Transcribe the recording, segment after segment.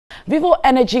Vivo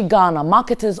Energy Ghana,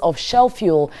 marketers of Shell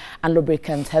fuel and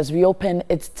lubricants, has reopened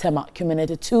its Tema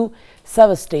Community 2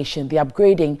 service station. The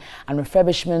upgrading and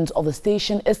refurbishment of the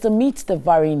station is to meet the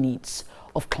varying needs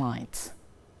of clients.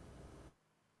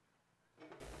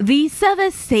 The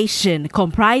service station,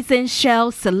 comprising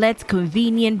Shell select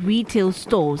convenient retail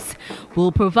stores,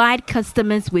 will provide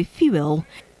customers with fuel,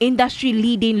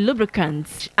 industry-leading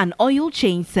lubricants and oil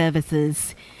change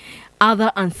services.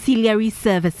 Other ancillary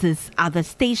services at the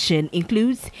station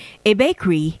includes a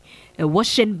bakery, a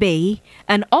washing bay,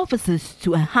 and offices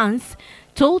to enhance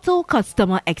total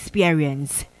customer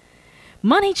experience.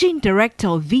 Managing Director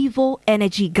of Vivo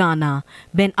Energy Ghana,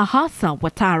 Ben Ahasa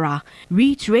Watara,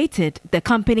 reiterated the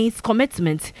company's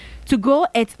commitment to grow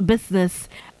its business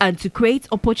and to create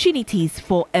opportunities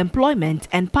for employment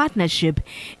and partnership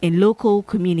in local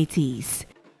communities.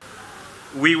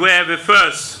 We were the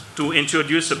first to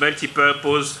introduce a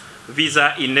multi-purpose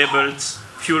visa-enabled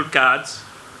fuel card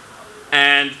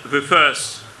and the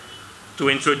first to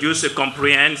introduce a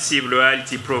comprehensive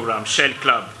loyalty program, Shell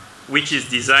Club, which is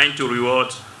designed to reward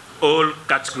all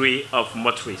categories of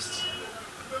motorists.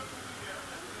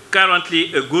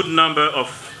 Currently, a good number of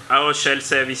our Shell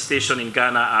service stations in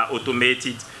Ghana are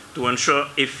automated to ensure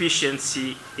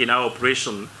efficiency in our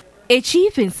operation. A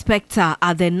chief inspector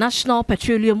at the National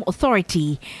Petroleum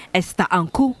Authority, Esther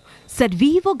Anku, said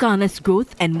Vivo Ghana's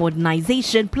growth and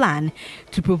modernization plan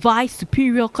to provide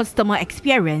superior customer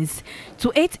experience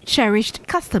to its cherished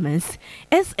customers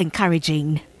is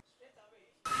encouraging.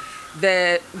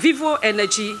 The Vivo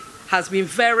Energy has been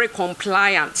very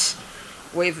compliant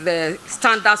with the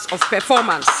standards of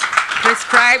performance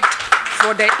prescribed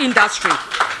for the industry,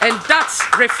 and that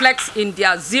reflects in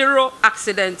their zero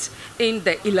accidents in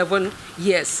the 11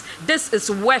 years. This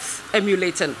is worth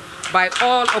emulating by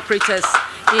all operators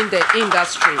in the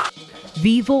industry.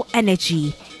 Vivo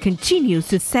Energy continues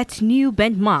to set new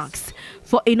benchmarks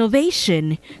for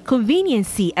innovation,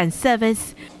 conveniency and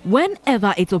service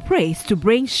whenever it operates to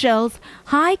bring Shell's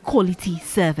high-quality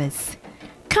service.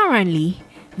 Currently,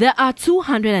 there are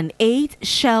 208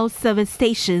 Shell service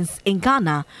stations in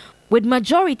Ghana, with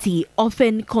majority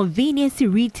offering convenience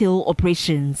retail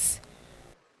operations.